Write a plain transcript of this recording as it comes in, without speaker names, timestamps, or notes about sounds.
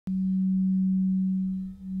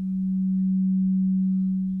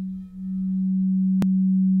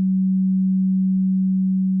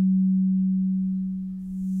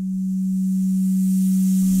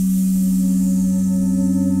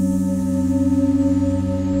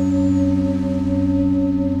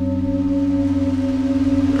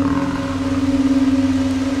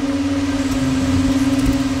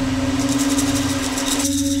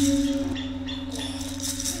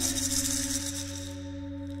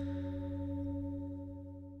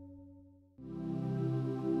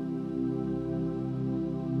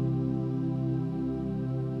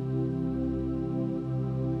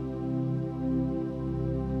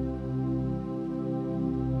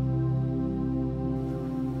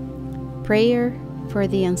Prayer for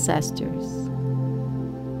the ancestors.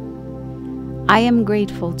 I am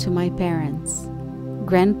grateful to my parents,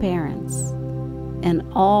 grandparents, and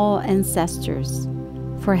all ancestors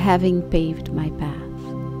for having paved my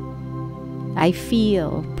path. I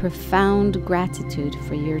feel profound gratitude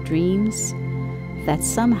for your dreams that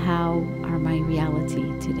somehow are my reality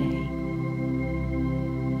today.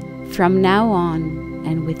 From now on,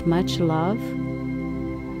 and with much love,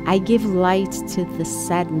 I give light to the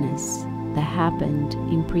sadness that happened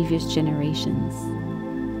in previous generations.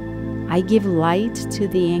 I give light to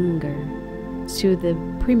the anger, to the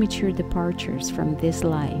premature departures from this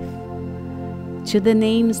life, to the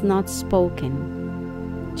names not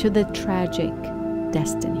spoken, to the tragic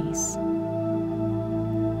destinies.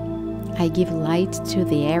 I give light to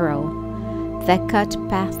the arrow that cut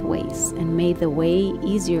pathways and made the way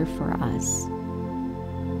easier for us.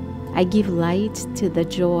 I give light to the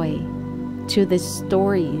joy, to the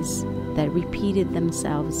stories that repeated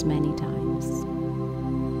themselves many times.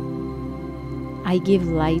 I give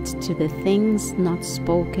light to the things not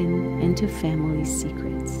spoken and to family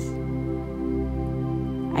secrets.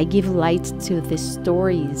 I give light to the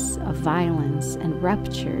stories of violence and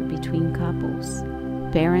rupture between couples,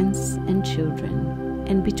 parents and children,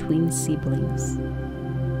 and between siblings.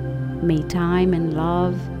 May time and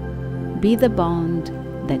love be the bond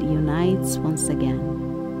that unites once again.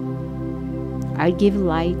 I give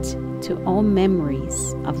light to all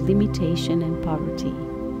memories of limitation and poverty,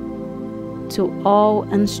 to all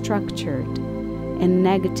unstructured and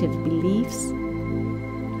negative beliefs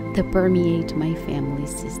that permeate my family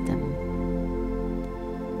system.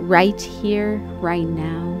 Right here, right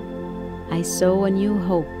now, I sow a new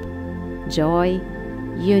hope, joy,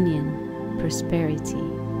 union, prosperity,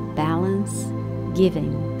 balance,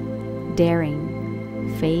 giving,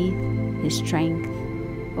 daring, faith, strength,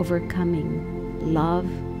 overcoming, love,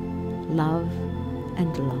 love,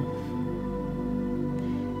 and love.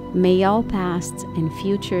 May all past and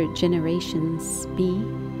future generations be,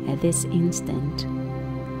 at this instant,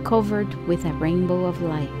 covered with a rainbow of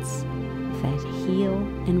lights that heal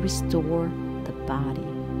and restore the body,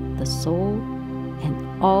 the soul,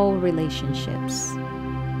 and all relationships.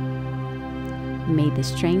 May the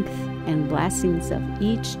strength and blessings of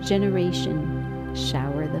each generation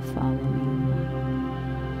shower the following one.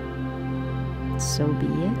 So be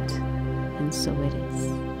it, and so it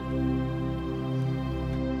is.